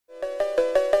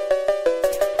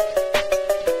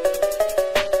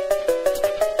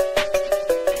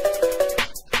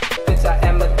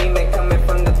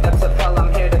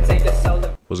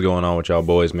What's going on with y'all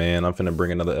boys, man? I'm finna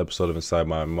bring another episode of Inside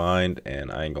My Mind,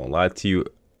 and I ain't gonna lie to you,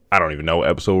 I don't even know what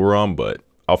episode we're on, but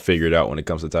I'll figure it out when it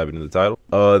comes to typing in the title.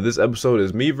 This episode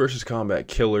is me versus Combat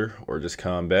Killer, or just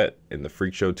Combat, in the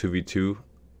Freakshow 2v2,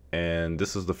 and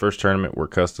this is the first tournament where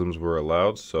customs were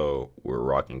allowed, so we're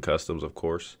rocking customs, of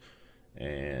course,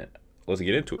 and let's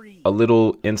get into it. A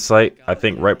little insight, I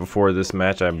think right before this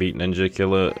match, I beat Ninja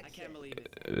Killer,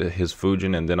 his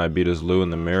Fujin, and then I beat his Lu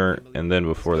in the mirror, and then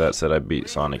before that said I beat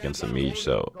Sonic and Samij,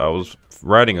 so I was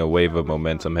riding a wave of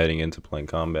momentum heading into playing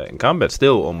Combat, and Combat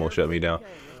still almost shut me down,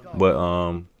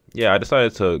 but yeah, I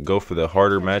decided to go for the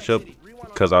harder matchup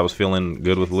because I was feeling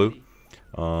good with Lu.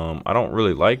 I don't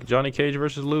really like Johnny Cage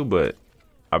versus Lu, but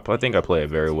I think I play it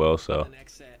very well, so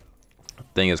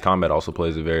thing is Combat also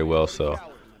plays it very well, so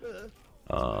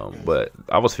but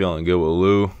I was feeling good with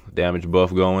Lu. Damage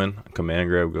buff going, command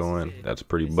grab going. That's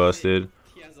pretty busted.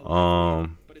 Like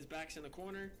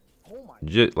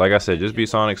I said, just beat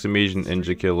Sonic, Samij, and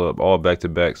Ninja Kill up all back to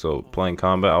back. So playing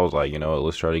Combat, I was like, you know what,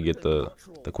 let's try to get the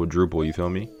quadruple. You feel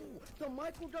me?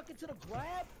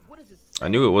 I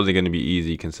knew it wasn't going to be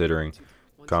easy considering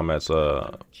Combat's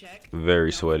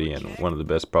very sweaty and one of the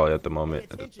best probably at the moment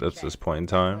at this point in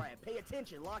time. Damn,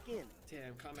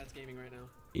 Combat's gaming right now.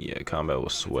 Yeah, Combat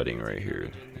was sweating right here.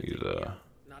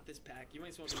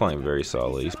 He's playing very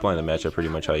solid. He's playing the matchup pretty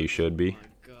much how you should be.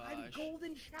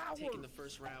 Taking the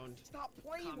first round.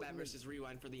 Combat versus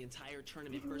Rewind for the entire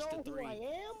tournament, first to 3.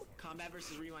 Combat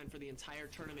versus Rewind for the entire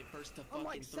tournament, first to fucking 3. I'm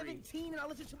like 17 and I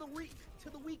listen to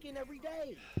the weekend every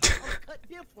day. I'm cut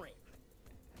different.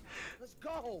 Let's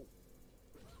go.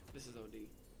 This is OD.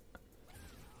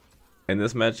 In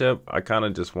this matchup, I kind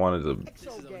of just wanted to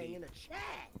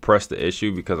press the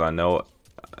issue because I know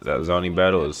that zoning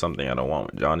battle is something I don't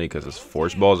want with Johnny because his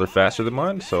force balls are faster than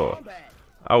mine. So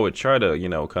I would try to, you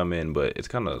know, come in, but it's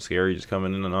kind of scary just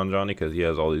coming in on Johnny because he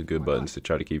has all these good buttons to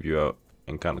try to keep you out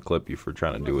and kind of clip you for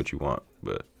trying to do what you want.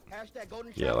 But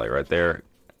yeah, like right there,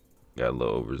 got a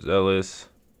little overzealous.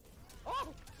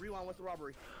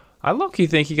 I low-key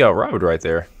think he got robbed right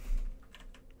there.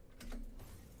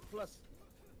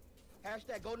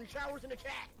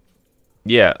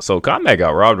 Yeah, so Combat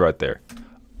got robbed right there.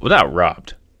 Well, not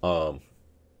robbed.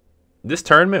 This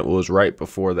tournament was right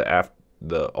before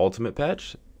the ultimate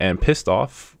patch, and Pissed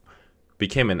Off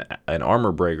became an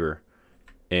armor breaker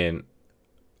in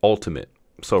ultimate.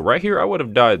 So right here, I would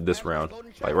have died this round.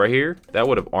 Like right here, that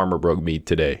would have armor broke me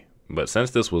today. But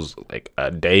since this was like a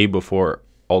day before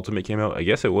ultimate came out, I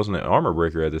guess it wasn't an armor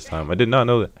breaker at this time. I did not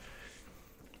know that.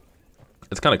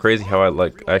 It's kind of crazy how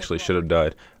I actually should have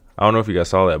died. I don't know if you guys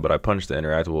saw that, but I punished the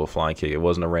interactable with flying kick. It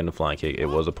wasn't a random flying kick. It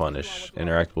was a punish.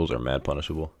 Interactables are mad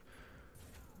punishable.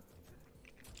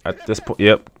 At this point,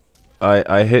 yep.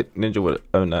 I hit Ninja with,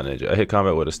 not Ninja. I hit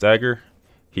Combat with a stagger.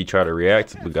 He tried to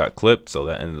react, but got clipped, so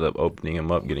that ended up opening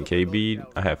him up, getting KB'd.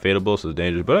 I had Fatal Blow, so it's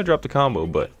dangerous, but I dropped the combo,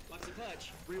 but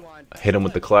I hit him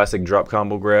with the classic drop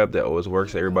combo grab that always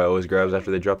works. Everybody always grabs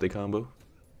after they drop their combo.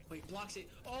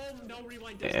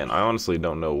 And I honestly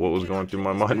don't know what was going through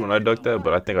my mind when I ducked that,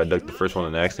 but I think I ducked the first one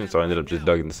in accident, so I ended up just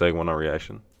ducking the second one on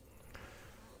reaction.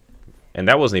 And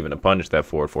that wasn't even a punish, that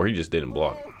forward 4. He just didn't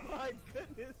block.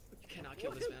 You cannot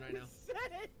kill this man right now.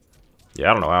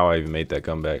 Yeah, I don't know how I even made that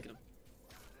comeback.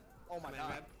 Oh my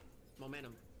god.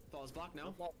 Momentum. Falls block,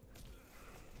 no?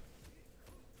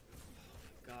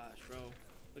 Gosh, bro.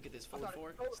 Look at this. Forward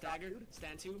 4. Stagger.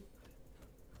 Stand 2.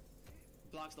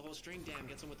 Blocks the whole string. Damn,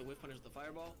 gets him with the whip punish with the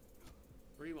fireball.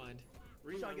 Rewind.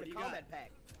 Rewind. What do you got?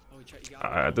 Oh, you got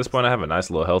At this point, I have a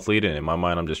nice little health lead, and in my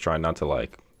mind, I'm just trying not to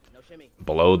like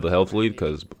blow the health lead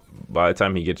because by the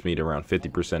time he gets me to around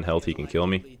 50% health, he can kill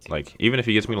me. Like even if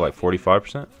he gets me to like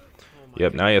 45%.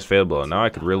 Yep. Now he has Fatal Blow. Now I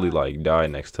could really like die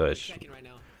next touch.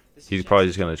 He's probably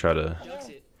just gonna try to.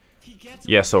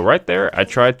 Yeah. So right there,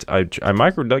 I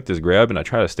micro ducked his grab and I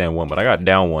tried to stand 1, but I got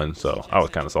down 1, so I was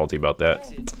kind of salty about that.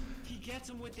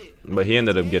 But he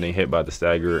ended up getting hit by the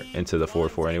stagger into the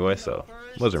 4-4 anyway, so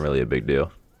it wasn't really a big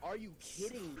deal.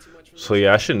 So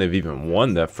yeah, I shouldn't have even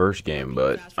won that first game,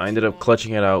 but I ended up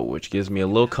clutching it out, which gives me a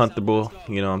little comfortable,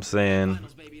 you know what I'm saying,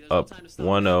 up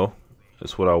 1-0.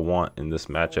 That's what I want in this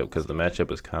matchup, because the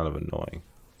matchup is kind of annoying.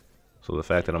 So the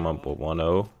fact that I'm up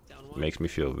 1-0 makes me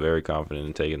feel very confident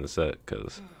in taking the set,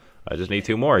 because I just need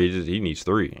 2 more. He needs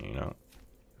 3, you know.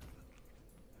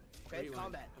 Okay,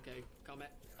 Combat.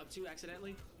 Up 2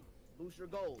 accidentally.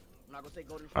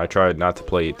 I tried not to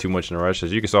play too much in a rush.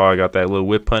 As you saw, I got that little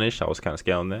whip punish. I was kind of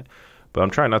scouting that. But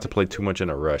I'm trying not to play too much in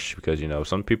a rush because, you know,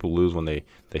 some people lose when they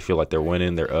feel like they're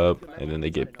winning, they're up, and then they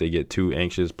get too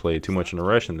anxious, play too much in a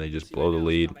rush, and they just blow the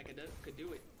lead.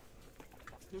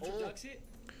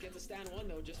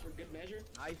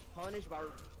 Nice punish by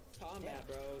Combat,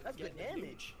 bro. That's good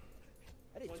damage.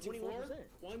 That is 21%.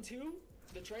 1, 2.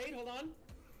 The trade, hold on.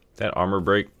 That armor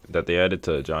break that they added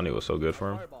to Johnny was so good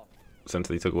for him Fireball. since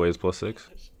they took away his +6.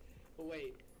 But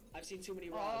wait, I've seen too many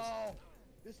rods. Oh,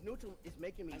 this neutral is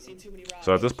making me. I've seen too many rods.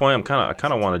 So at this point, I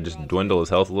kind of want to just dwindle his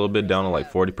health a little bit down to like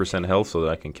 40% health so that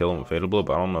I can kill him with Fatal Blow.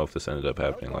 But I don't know if this ended up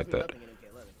happening like that.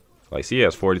 Like, see, he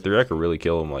has 43. I could really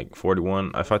kill him like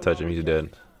 41. If I touch him, he's dead.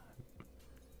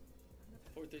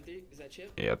 433, is that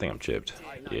chip? Yeah, I think I'm chipped.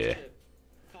 Nice Yeah. chip.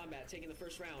 Combat taking the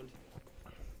first round.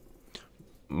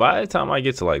 By the time I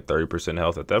get to like 30%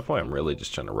 health, at that point, I'm really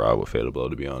just trying to rob with Fatal Blow,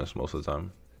 to be honest, most of the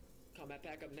time. Combat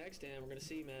pack up next, and we're gonna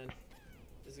see, man.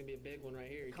 This is gonna be a big one right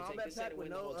here. You can take Combat this set pack and with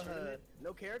win the whole tournament.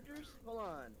 no characters. Hold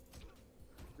on.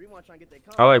 Rewind trying to get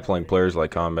that. I like combat playing pack. players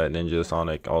like Kombat, Ninja,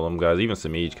 Sonic, all them guys, even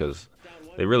Samij, because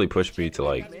they really push me to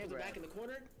like Back in the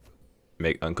corner.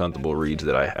 make uncomfortable reads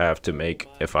that I have to make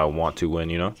if I want to win,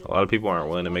 you know? A lot of people aren't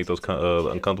willing to make those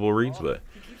uncomfortable reads, but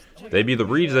they be the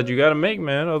reads that you gotta make,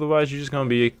 man. Otherwise, you're just gonna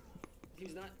be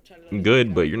He's not trying to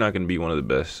good, but you're not gonna be one of the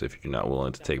best if you're not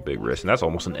willing to take big risks. And that's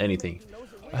almost in anything.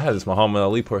 I had this Muhammad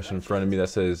Ali person in front of me that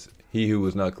says, "He who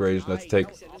is not courageous enough to take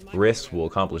risks will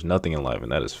accomplish nothing in life,"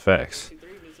 and that is facts.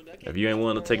 If you ain't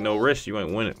willing to take no risks, you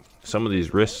ain't winning. Some of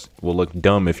these risks will look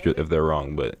dumb if they're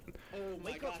wrong, but Oh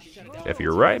my gosh, he's trying to if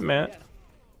you're right, man,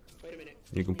 Wait a minute.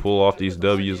 you can pull off these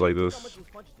W's like this.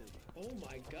 Oh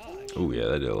my gosh. Ooh, yeah,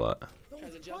 that did a lot.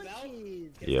 Tries to jump out.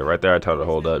 Yeah, right there I tried to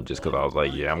hold up just because I was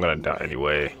like, yeah, I'm gonna die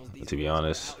anyway. To be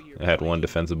honest, I had one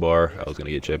defensive bar. I was gonna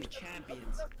get chipped.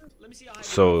 Champions. Let me see how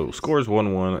So scores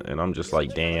 1-1, and I'm just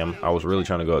like, damn. I was really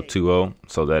trying to go up 2-0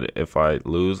 so that if I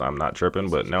lose, I'm not tripping.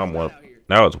 But now I'm one.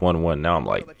 Now it's 1-1. Now I'm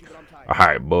like, all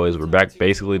right, boys, we're back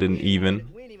basically to even,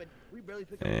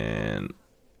 and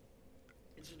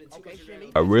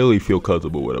I really feel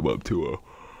comfortable when I'm up 2-0.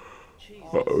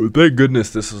 Thank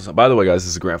goodness this is. By the way, guys,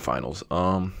 this is grand finals.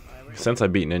 Since I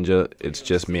beat Ninja, it's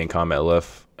just me and Kombat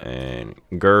left, and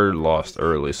Gerd lost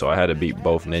early, so I had to beat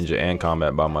both Ninja and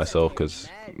Kombat by myself because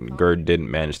Gerd didn't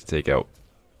manage to take out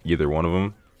either one of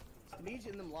them.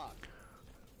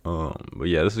 But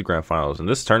yeah, this is grand finals, and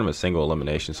this tournament's single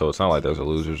elimination, so it's not like there's a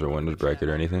losers or winners bracket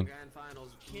or anything. Grand finals.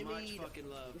 Much fucking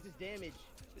love. This is damage.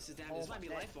 This is damage. This might be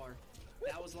life bar.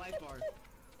 That was life bar.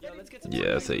 Yo, let's get some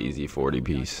Yeah, it's an easy 40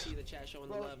 piece. See the chat showing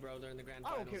the love, bro, during the grand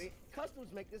I don't finals. care. Customs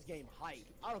make this game hype.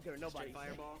 I don't care what nobody Straight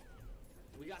fireball.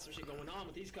 We got some shit going on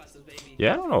with these customs, baby.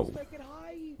 Yeah, I don't know Make it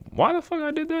hype. why the fuck I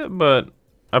did that, but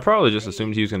I probably just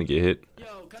assumed he was gonna get hit. Yo,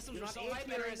 customs rock all hype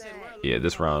better. I said, Yeah,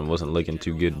 this round wasn't looking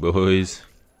too good, boys.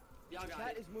 y'all got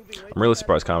That it. is moving right I'm really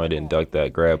surprised Kombat didn't duck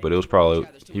that grab, but it was probably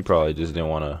he probably just didn't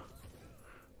want to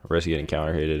risk getting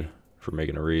counter hitted for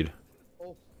making a read.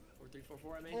 4, 3, 4,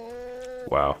 4, I made.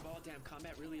 Wow. Fireball. Damn,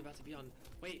 Kombat really about to be on.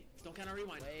 Wait, don't count our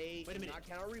rewind. Wait a minute. Not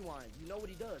counter rewind. You know what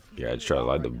he does. Yeah, I just tried to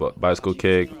like the bicycle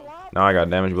kick. Now I got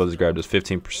damage, but this grab does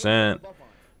 15%.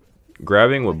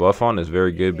 Grabbing with buff on is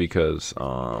very good because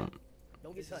Don't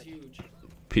get This is touched. huge.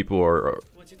 people are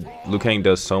 1, 2, 3. Liu Kang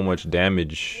does so much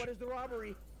damage What is the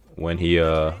robbery? when he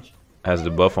has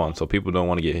the buff on, so people don't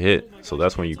want to get hit. So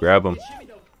that's when you grab him. Shimmy,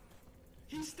 though.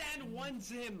 He stand one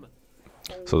zim.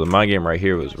 So the mind game right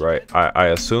here was right. I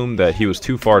assumed that he was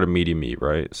too far to meaty me,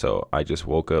 right? So I just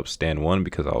woke up stand one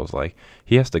because I was like,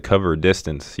 he has to cover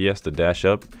distance. He has to dash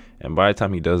up, and by the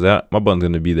time he does that, my button's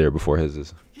gonna be there before his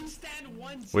is, He stand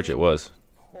one zim. which it was.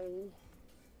 Oh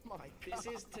my god.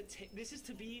 This is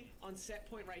to be on set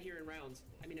point right here in rounds.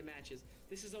 I mean in matches.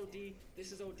 This is OD.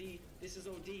 This is OD. This is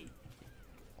OD.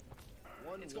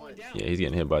 It's going down. Yeah, he's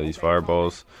getting hit by these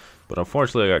fireballs, but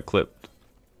unfortunately I got clipped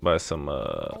by some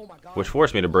which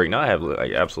forced me to break. Now I have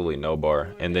like absolutely no bar,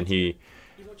 and then Evo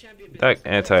champion that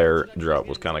anti-air drop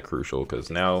was kind of crucial because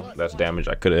now that's damage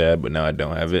I could have had, but now I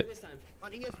don't have it. this time.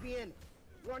 On ESPN.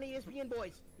 We're on ESPN,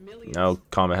 boys. Millions. Now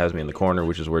Kombat has me in the corner,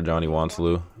 which is where Johnny wants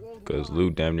Lou, because Lou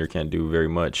damn near can't do very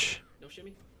much. No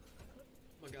shimmy.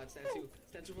 Oh my god, stand two.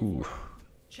 Stand two. Ooh.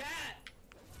 Chat.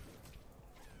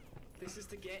 This is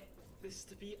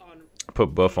to be on. I put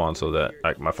buff on so that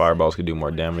like my fireballs could do more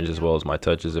damage as well as my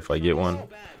touches if I get one.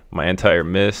 My anti-air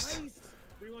missed.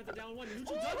 Rewind the down one.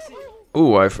 Neutral ducks it.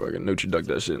 Ooh, I fucking neutral ducked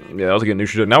that shit. Yeah, that was a good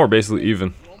neutral duck. Now we're basically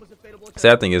even. Almost a fatal blow.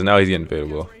 Sad thing is now he's getting fatal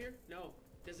blow. Right here? No.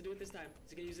 Doesn't do it this time.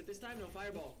 Is he gonna use it this time? No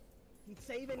fireball. He's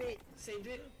saving it. Saved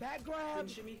it. Back grab.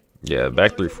 Couldn't shimmy. Yeah,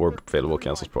 back 3-4 fatal blow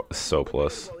cancels so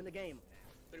plus. In the game.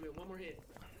 Wait a minute. One more hit.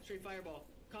 Straight fireball.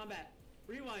 Combat.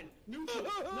 Rewind. Neutral.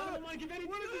 None of them want to give anything.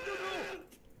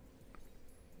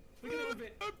 We can move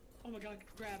it. Oh my god.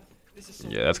 Grab. This is so.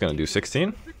 Yeah, that's gonna do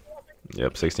 16.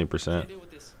 Yep, 16%. I can't deal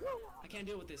with this. I can't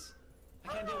deal with this.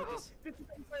 I can't deal with this.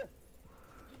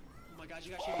 Oh my gosh,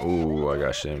 you got shimmy. Ooh, I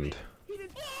got shimmed.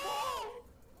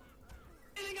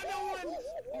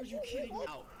 Are you kidding me?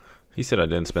 He said I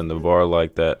didn't spin the bar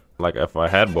like that. Like if I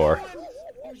had bar.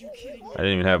 Are you kidding me? I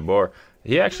didn't even have bar.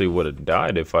 He actually would have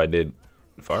died if I did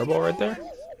fireball right there.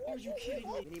 Are you kidding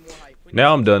me?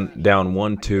 Now I'm down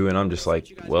 1-2, and I'm just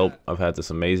like, well, I've had this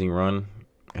amazing run.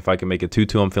 If I can make it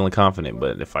 2-2, I'm feeling confident.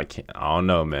 But if I can't, I don't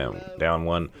know, man. Down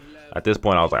 1. At this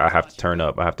point, I was like, I have to turn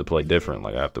up. I have to play different.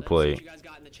 Like I have to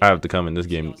come in this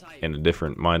game in a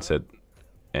different mindset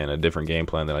and a different game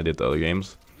plan than I did the other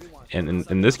games. And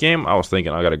in this game, I was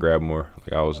thinking I gotta grab more.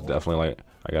 Like I was definitely like,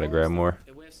 I gotta grab more.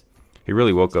 He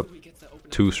really woke up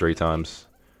 2 straight times.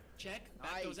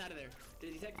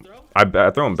 I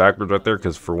throw him backwards right there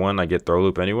because for 1, I get throw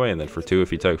loop anyway, and then for 2, if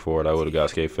he took forward, I would have got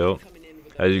escape failed.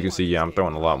 As you can see, yeah, I'm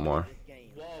throwing a lot more.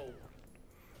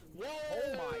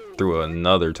 Threw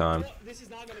another time.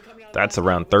 That's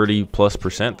around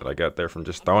 30+% that I got there from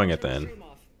just throwing at the end.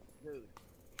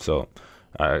 So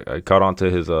I caught on to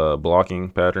his blocking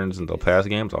patterns in the past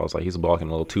games. I was like, he's blocking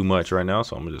a little too much right now,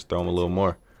 so I'm gonna just throw him a little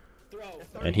more.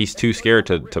 And he's too scared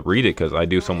to read it because I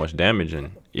do so much damage.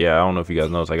 And yeah, I don't know if you guys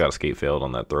noticed, I got escape failed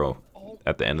on that throw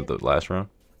at the end of the last round.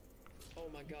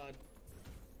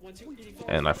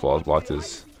 And I flawless blocked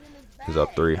his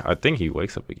up 3. I think he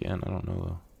wakes up again. I don't know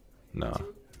though. No.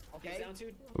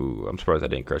 Ooh, I'm surprised I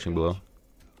didn't crushing blow.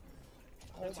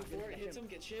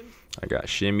 I got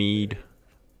shimmied.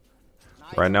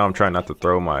 Right now I'm trying not to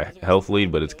throw my health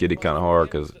lead, but it's getting kind of hard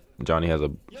because Johnny has a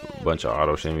bunch of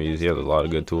auto shimmies. He has a lot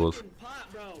of good tools.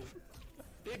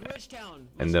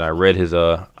 And then I read his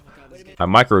I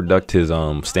micro ducked his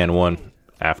stand 1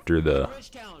 after the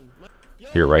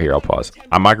right here I'll pause.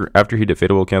 After he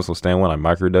defeatable cancel stand 1, I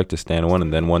micro ducked his stand 1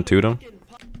 and then 1-2'd him.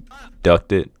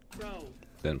 Ducked it,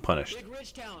 then punished.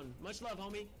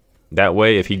 That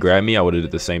way if he grabbed me, I would have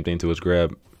did the same thing to his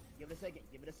grab.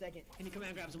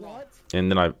 And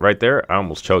then right there, I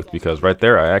almost choked because right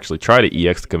there I actually tried to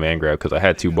EX the command grab because I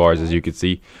had 2 bars as you could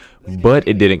see, but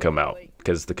it didn't come out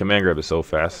because the command grab is so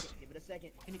fast.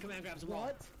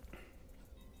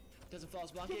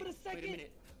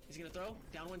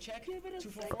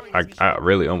 I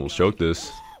really almost choked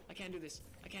this. I can't do this.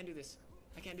 I can't do this.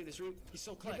 I can't do this. He's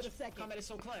so clutch. Kombat is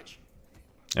so clutch.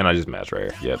 And I just matched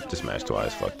right here. Yep, just matched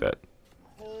twice. Fuck that.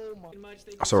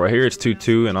 So right here it's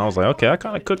 2-2, and I was like, okay, I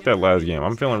kind of cooked that last game.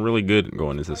 I'm feeling really good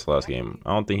going into this last game.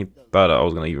 I don't think he thought I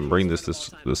was gonna even bring this to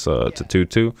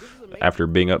 2-2 after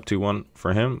being up 2-1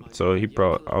 for him. So he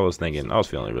probably, I was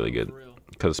feeling really good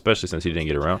because especially since he didn't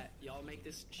get around. Y'all make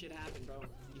this shit happen, bro.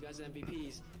 You guys are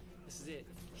MVPs. This is it.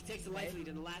 He takes the life lead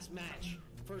in the last match.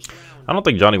 First round. I don't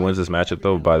think Johnny wins this matchup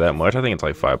though by that much. I think it's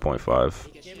like 5.5.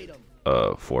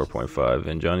 4.5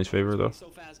 in Johnny's favor though.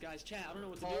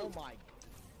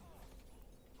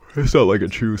 It's not like a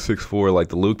true 6-4 like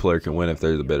the Luke player can win if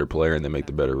there's a better player and they make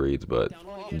the better reads, but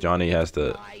Johnny has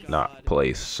to not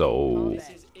play so.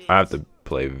 I have to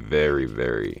play very,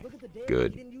 very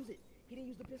good. He didn't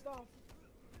use the pissed off.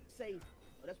 Safe.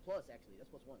 Oh, that's plus actually.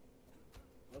 That's +1.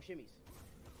 No shimmies.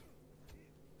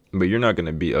 But you're not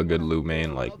gonna be a good Luke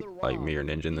main like me or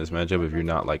Ninja in this matchup if you're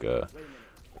not like a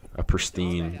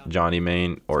pristine Johnny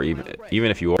main, or even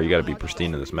if you are, you gotta be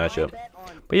pristine in this matchup.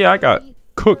 But yeah, I got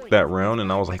cooked that round,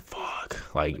 and I was like, fuck.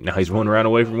 Like now he's 1 round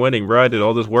away from winning, bro. I did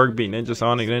all this work beating Ninja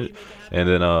Sonic, and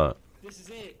then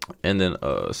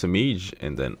Samij,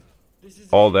 and then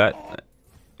all that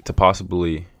to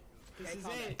possibly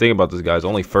think about this guy's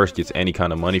only first gets any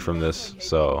kind of money from this.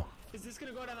 So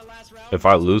if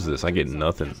I lose this, I get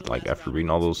nothing. Like after beating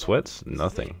all those sweats,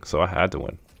 nothing. So I had to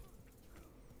win.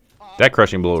 That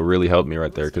crushing blow really helped me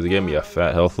right there because it gave me a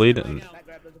fat health lead, and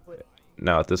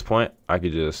now at this point I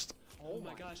could just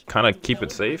kind of keep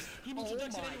it safe.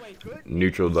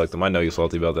 Neutral ducked him. I know you're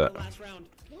salty about that.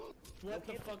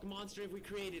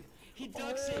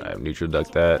 I have neutral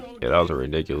ducked that. Yeah, that was a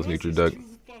ridiculous neutral duck.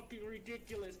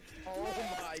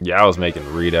 Yeah, I was making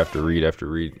read after read after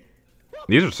read.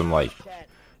 These are some like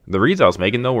the reads I was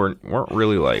making though weren't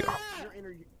really like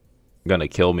gonna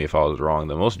kill me if I was wrong.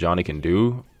 The most Johnny can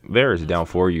do there is down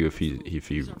for you if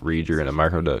he reads you're in a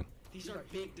micro duck. These are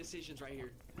big decisions right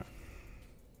here.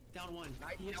 Down 1.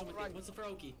 What's for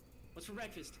Oki? What's for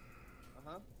breakfast?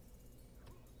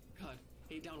 God,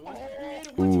 8 down 1.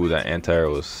 Ooh, that anti-air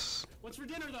was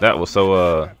that was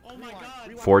so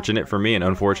fortunate for me and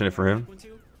unfortunate for him.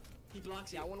 He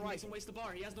blocks it. He makes him waste the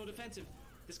bar. He has no defensive.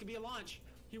 This could be a launch.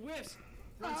 He whiffs.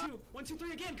 1-2.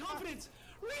 1-2-3 again. Confidence.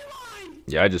 Rewind.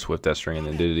 Yeah, I just whipped that string and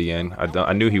then did it again.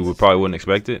 I knew he probably wouldn't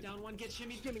expect it,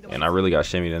 and I really got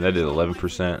shimmied, and that did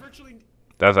 11%.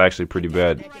 That's actually pretty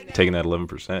bad taking that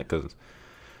 11% because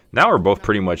Now we're both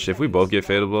pretty much, if we both get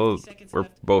fatal blows, we're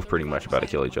both pretty much about to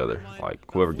kill each other. Like,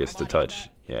 whoever gets the touch.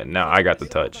 Yeah, now I got the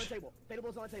touch.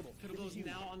 Fatal blow's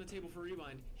now on the table for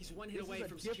Rewind. He's one hit away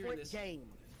from securing this.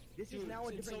 This is now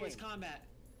a different so is game. Kombat.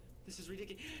 This is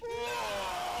ridiculous.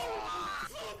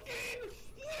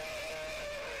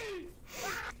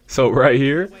 So right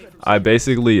here, I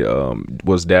basically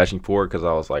was dashing forward because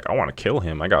I was like, I want to kill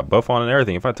him. I got buff on and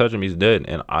everything. If I touch him, he's dead.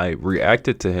 And I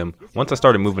reacted to him. Once I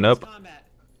started moving up,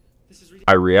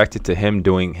 I reacted to him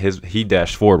doing he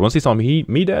dashed forward. Once he saw me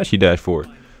dash, he dashed forward.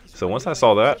 So once I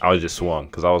saw that, I was just swung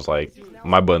because I was like,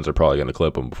 my buttons are probably going to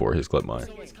clip him before his clip mine.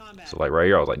 So like right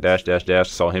here, I was like dash, dash, dash,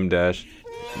 saw him dash.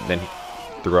 Then he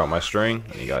threw out my string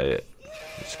and he got hit.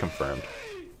 It's confirmed.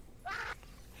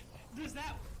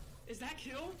 Is that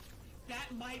kill?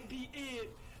 That might be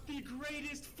it. The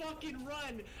greatest fucking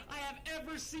run I have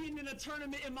ever seen in a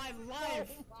tournament in my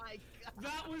life. Oh my God.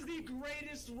 That was the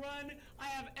greatest run I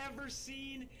have ever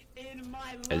seen in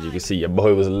my life. As you can see, your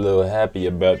boy was a little happy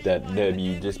about that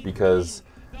W just because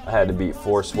I had to beat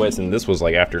 4 sweats, and this was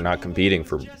like after not competing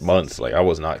for months. Like I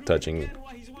was not touching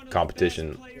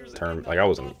competition term. Like I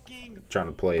wasn't trying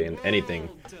to play in anything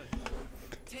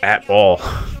at all.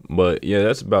 But yeah,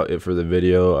 that's about it for the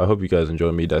video. I hope you guys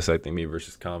enjoyed me dissecting me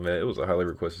versus Kombat. It was a highly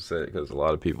requested set because a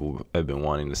lot of people have been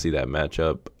wanting to see that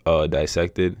matchup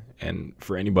dissected. And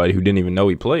for anybody who didn't even know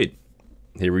he played,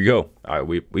 here we go.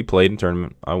 We played in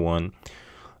tournament. I won.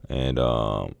 And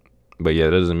but yeah,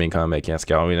 that doesn't mean Kombat can't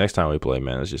scout me next time we play,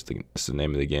 man. It's just it's the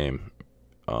name of the game.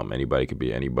 Anybody could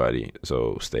be anybody.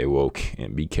 So stay woke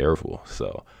and be careful.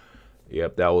 So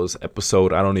yep, that was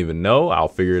episode, I don't even know. I'll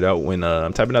figure it out when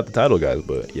I'm typing out the title, guys.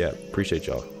 But yeah, appreciate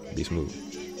y'all. Be smooth.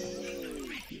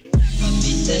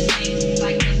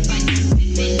 Like